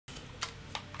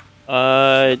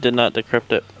I did not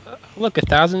decrypt it. Look,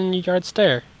 1,000-yard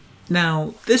stare.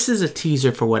 Now, this is a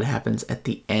teaser for what happens at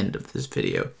the end of this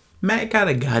video. Matt got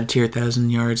a god tier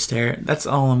 1,000-yard stare, that's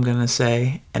all I'm gonna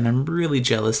say, and I'm really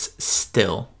jealous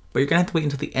still. But you're gonna have to wait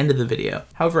until the end of the video.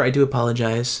 However, I do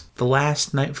apologize. The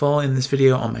last nightfall in this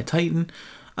video on my Titan,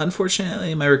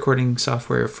 unfortunately my recording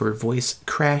software for voice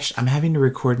crashed. I'm having to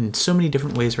record in so many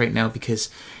different ways right now because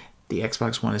the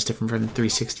Xbox One is different from the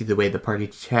 360, the way the party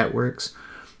chat works.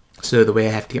 So the way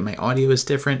I have to get my audio is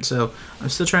different, so I'm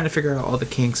still trying to figure out all the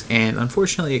kinks, and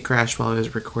unfortunately it crashed while I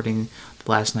was recording the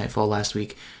last Nightfall last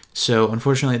week. So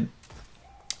unfortunately,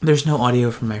 there's no audio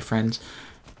from my friends.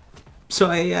 So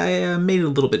I made it a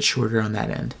little bit shorter on that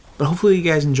end. But hopefully you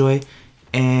guys enjoy,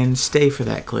 and stay for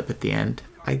that clip at the end.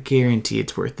 I guarantee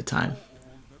it's worth the time.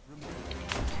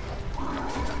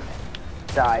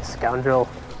 Die, scoundrel.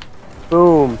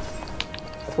 Boom.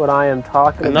 That's what I am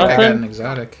talking about. I got an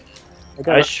exotic.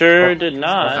 I sure did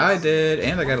not. I did,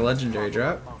 and I got a legendary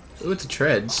drop. Ooh, it's a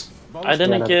Treads. I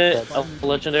didn't get a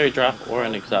legendary drop or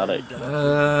an exotic.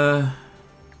 Well,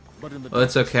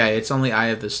 it's okay. It's only Eye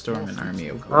of the Storm and Army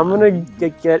of One. I'm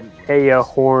gonna get a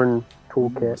horn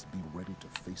toolkit.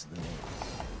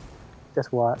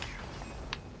 Just watch.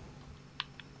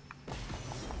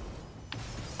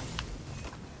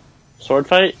 Sword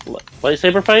fight?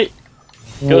 Lightsaber fight?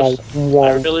 Ghost,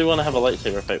 I really want to have a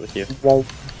lightsaber fight with you.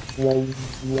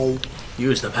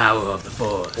 Use the power of the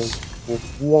Force.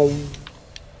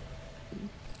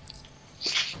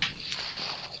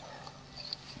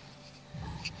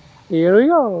 Here we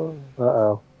go.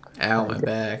 Uh-oh. Ow, my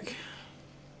back.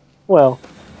 Well.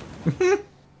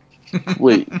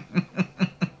 Wait.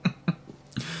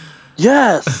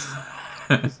 Yes!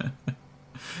 Is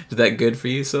that good for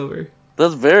you, Silver?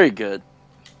 That's very good.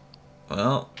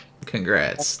 Well,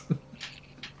 congrats.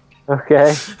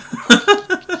 Okay.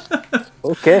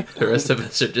 Okay. The rest of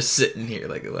us are just sitting here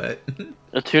like, what?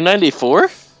 A 294?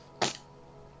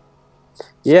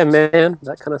 Yeah, man.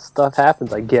 That kind of stuff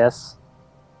happens, I guess.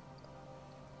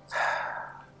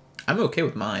 I'm okay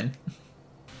with mine.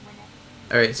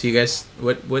 Alright, so you guys,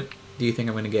 what do you think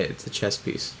I'm going to get? It's a chess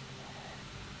piece.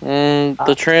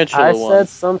 The tarantula I one. said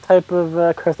some type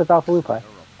of Crest of Alphalupi.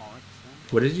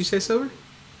 What did you say, Silver?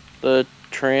 The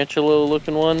tarantula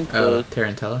looking one. Oh,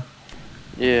 Tarantella.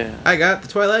 Yeah. I got the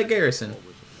Twilight Garrison.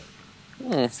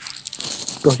 What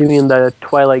do you mean the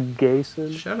Twilight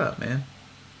Gason? Shut up, man.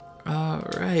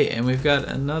 Alright, and we've got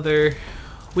another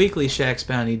weekly Shaxx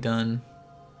bounty done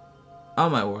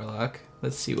on my Warlock.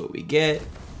 Let's see what we get.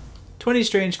 20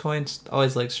 strange coins.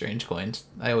 Always like strange coins.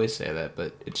 I always say that,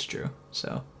 but it's true.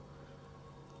 So,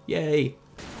 yay.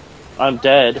 I'm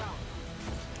dead.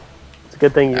 It's a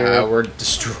good thing you're... We're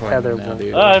destroying them now,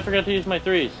 dude. Oh, I forgot to use my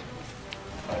threes.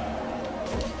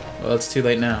 Well, it's too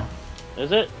late now.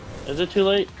 Is it? Is it too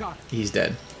late? He's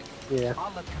dead. Yeah.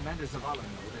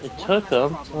 It took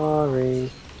them.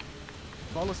 Sorry.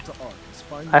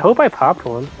 I hope I popped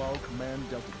one.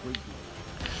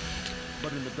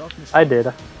 I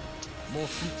did.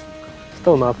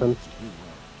 Still nothing.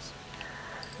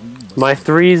 My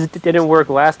threes didn't work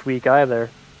last week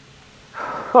either.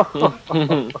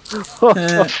 You're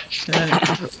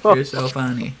so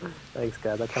funny. Thanks,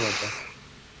 guys. I kind of guess.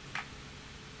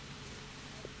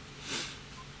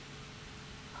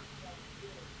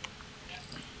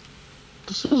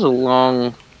 This is a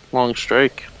long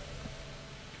strike.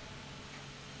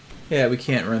 Yeah, we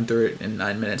can't run through it in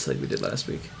 9 minutes like we did last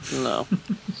week. No.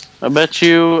 I bet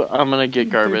you I'm gonna get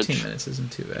garbage. 13 minutes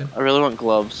isn't too bad. I really want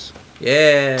gloves.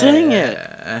 Yeah. Dang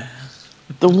it!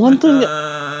 The one thing.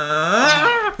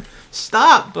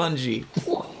 Stop, Bungie.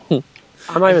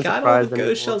 I'm not even I got all surprised the anymore.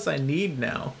 ghost shells I need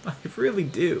now. I really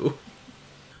do.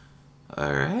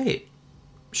 Alright.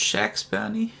 Shaxx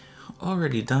bounty.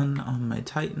 Already done on my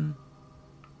Titan.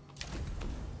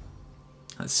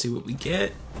 Let's see what we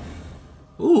get.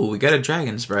 Ooh, we got a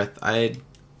Dragon's Breath. I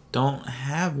don't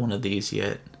have one of these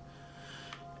yet.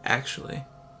 Actually.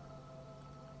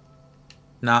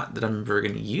 Not that I'm ever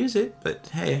going to use it, but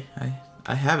hey,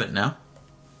 I have it now.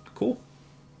 Cool.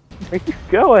 Where are you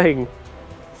going?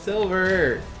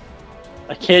 Silver!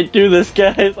 I can't do this,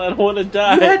 guys. I don't want to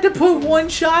die. You had to put one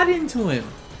shot into him!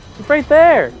 He's right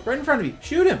there! Right in front of you.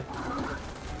 Shoot him!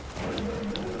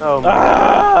 Oh,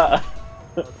 Ah!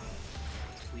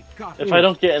 If I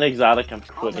don't get an exotic, I'm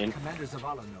quitting.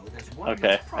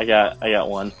 Okay, I got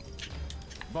one.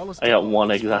 I got one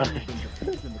exotic.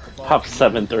 Pop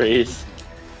 7 threes.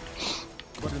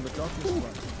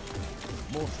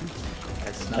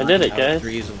 I did it, guys.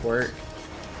 Threes work.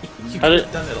 You How could did-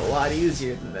 have done it a lot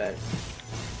easier than that.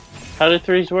 How do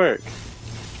threes work?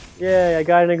 Yay, I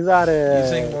got an exotic.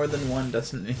 Using more than one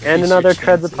doesn't increase And another your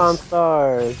treads chances. upon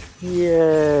stars.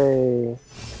 Yay.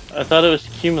 I thought it was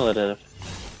cumulative.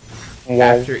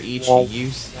 After each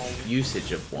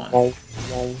usage of one.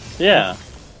 Yeah.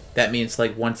 That means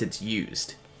like once it's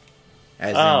used.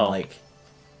 As Oh. in like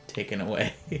taken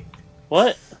away.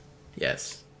 What?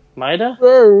 Yes. Mida?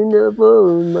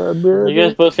 You You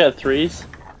guys both got 3s?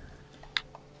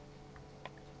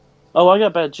 Oh, I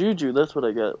got bad juju. That's what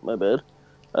I got. My bad.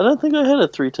 I don't think I had a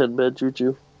 310 bad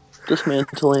juju.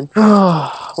 Dismantling.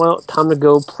 Well, time to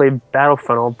go play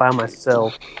Battlefront all by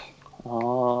myself.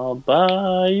 All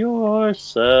by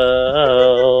yourself.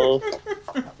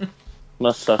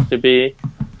 Must suck to be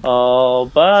all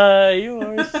by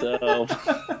yourself.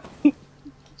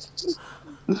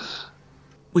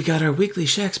 We got our weekly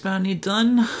Shaxx bounty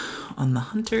done on the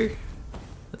Hunter.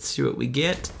 Let's see what we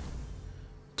get.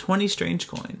 20 strange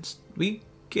coins. We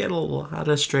get a lot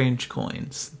of strange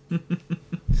coins.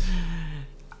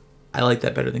 I like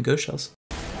that better than ghost shells.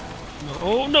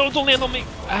 Oh no, don't land on me!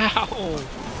 Ow!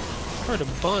 Hurt a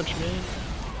bunch, man.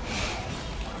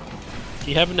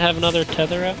 Do you happen to have another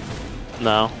tether up?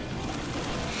 No.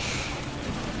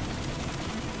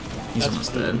 He's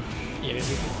almost dead. Yeah,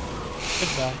 maybe.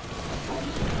 Goodbye.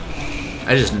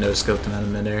 I just no-scoped him out of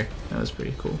midair. That was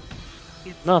pretty cool.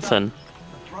 Nothing.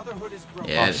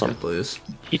 Yeah, I just Awesome. got blues.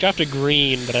 He dropped a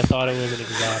green, but I thought it was an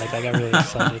exotic. I got really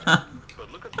excited.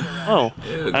 Oh,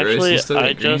 Ew, gross, actually, you still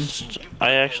got greens?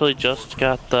 I actually just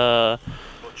got the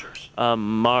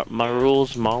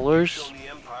Marul's Maulers.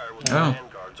 Oh.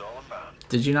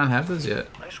 Did you not have those yet?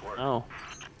 Oh.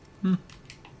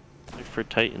 Like for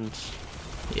Titans.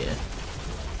 Yeah.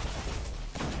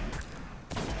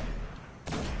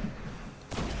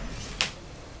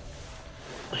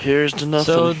 Here's to nothing.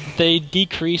 So they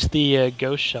decreased the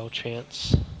ghost shell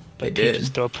chance. They But did. Peach is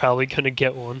still probably gonna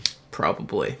get one.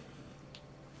 Probably.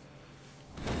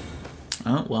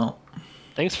 Oh, well.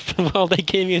 Thanks for, well, they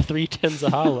gave me a 310s a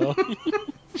hollow.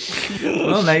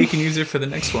 Well, now you can use it for the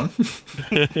next one. Thanks,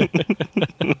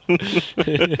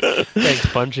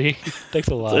 Bungie. Thanks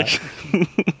a lot.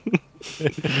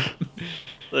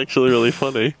 Actually really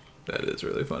funny. That is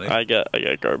really funny. I got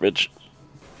garbage.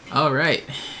 Alright,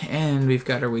 and we've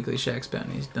got our weekly Shaxx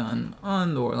bounties done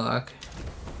on the Warlock.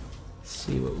 Let's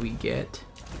see what we get.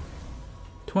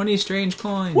 20 strange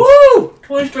coins! Woo!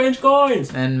 20 strange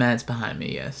coins! And Matt's behind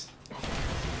me, yes.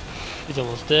 He's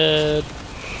almost dead.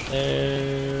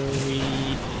 There we...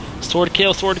 Sword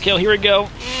kill, here we go!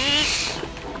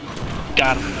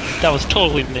 Got him. That was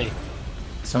totally me.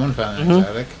 Someone found an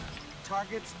exotic.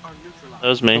 Targets are neutralized. That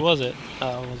was me. Who was it?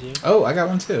 Oh, it was you. Oh, I got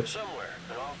one too. Somewhere,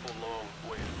 an awful long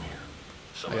way from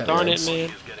here. I got Darn it, legs. man.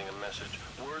 Is getting a message.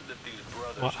 Word that these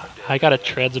brothers Well, are dead. I got a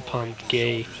treads upon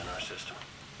gay. Soldiers in our system.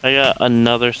 I got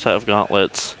another set of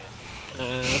gauntlets.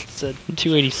 That's a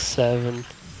 287.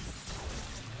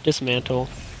 Dismantle.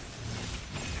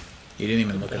 You didn't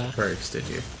even look at the perks, did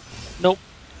you? Nope.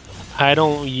 I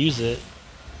don't use it.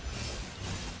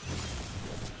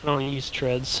 I don't use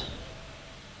treads.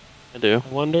 I do. I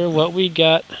wonder what we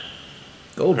got.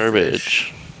 Goldfish.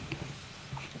 Garbage.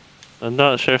 I'm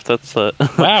not sure if that's it.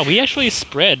 Wow, we actually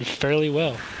spread fairly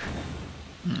well.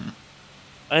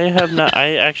 I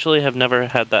actually have never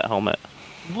had that helmet.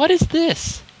 What is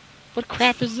this? What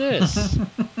crap is this?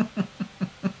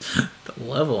 The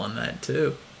level on that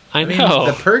too. I mean, know.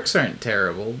 the perks aren't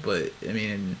terrible, but I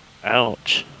mean,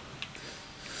 Ouch.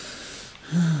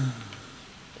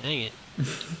 Dang it.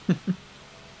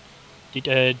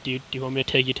 do you want me to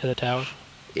take you to the tower?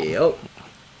 yep.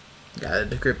 Gotta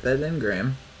decrypt that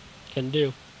engram. Can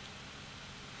do.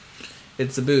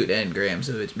 It's a boot engram,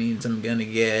 so which means I'm gonna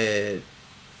get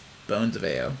Bones of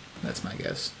AO. That's my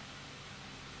guess.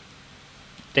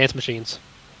 Dance machines.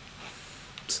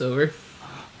 Silver.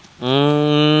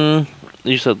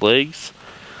 You said legs?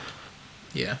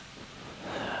 Yeah.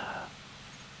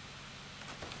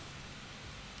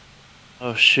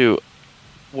 Oh shoot.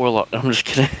 Warlock. I'm just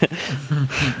kidding.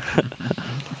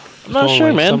 I'm not sure,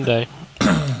 Only man. Someday.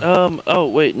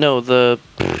 Oh wait, no, I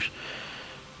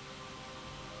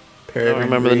don't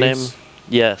remember the name.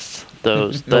 Yes,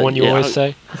 those. The one you yeah, always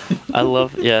say? I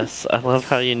love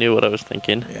how you knew what I was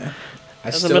thinking. Yeah. I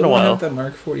Hasn't still been a don't while. have the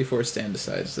Mark 44 stand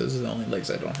asides. Those are the only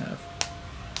legs I don't have.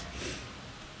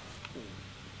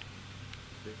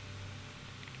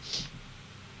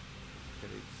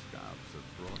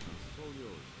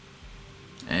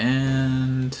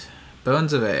 And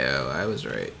Bones of AO, I was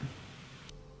right.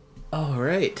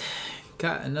 Alright,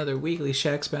 got another weekly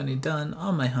Shaxx bounty done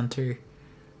on my hunter.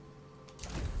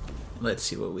 Let's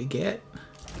see what we get.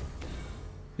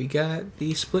 We got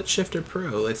the Split Shifter Pro.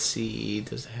 Let's see,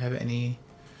 does it have any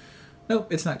Nope,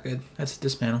 it's not good. That's a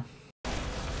dismantle.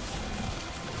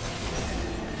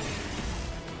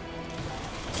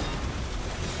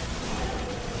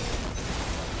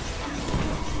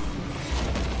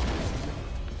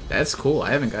 That's cool. I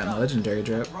haven't gotten a legendary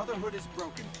drop.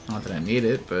 Not that I need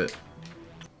it, but...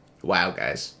 Wow,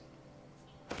 guys.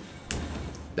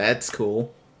 That's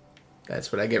cool.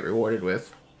 That's what I get rewarded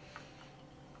with.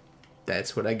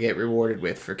 That's what I get rewarded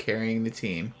with for carrying the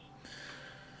team.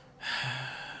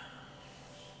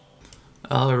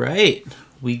 Alright.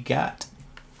 We got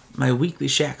my weekly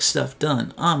shack stuff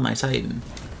done on my Titan.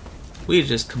 We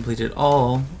just completed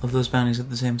all of those bounties at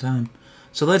the same time.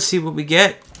 So let's see what we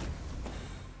get.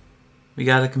 We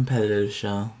got a competitive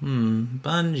shell.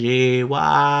 Bungie, why?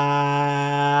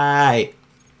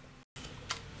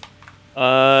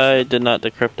 I did not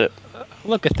decrypt it.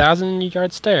 Look,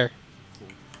 1,000-yard stare.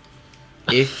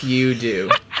 If you do.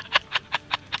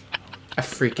 I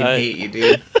freaking hate you,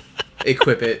 dude.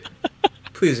 Equip it.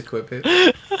 Please equip it.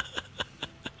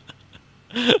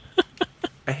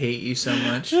 I hate you so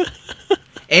much.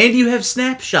 And you have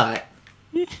snapshot.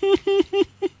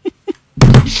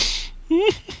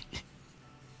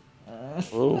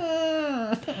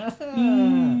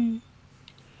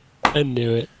 I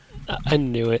knew it. I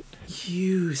knew it.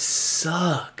 You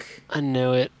suck. I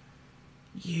knew it.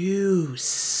 You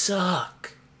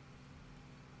suck.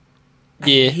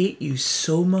 Yeah. I hate you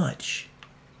so much.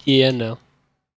 Yeah, I know.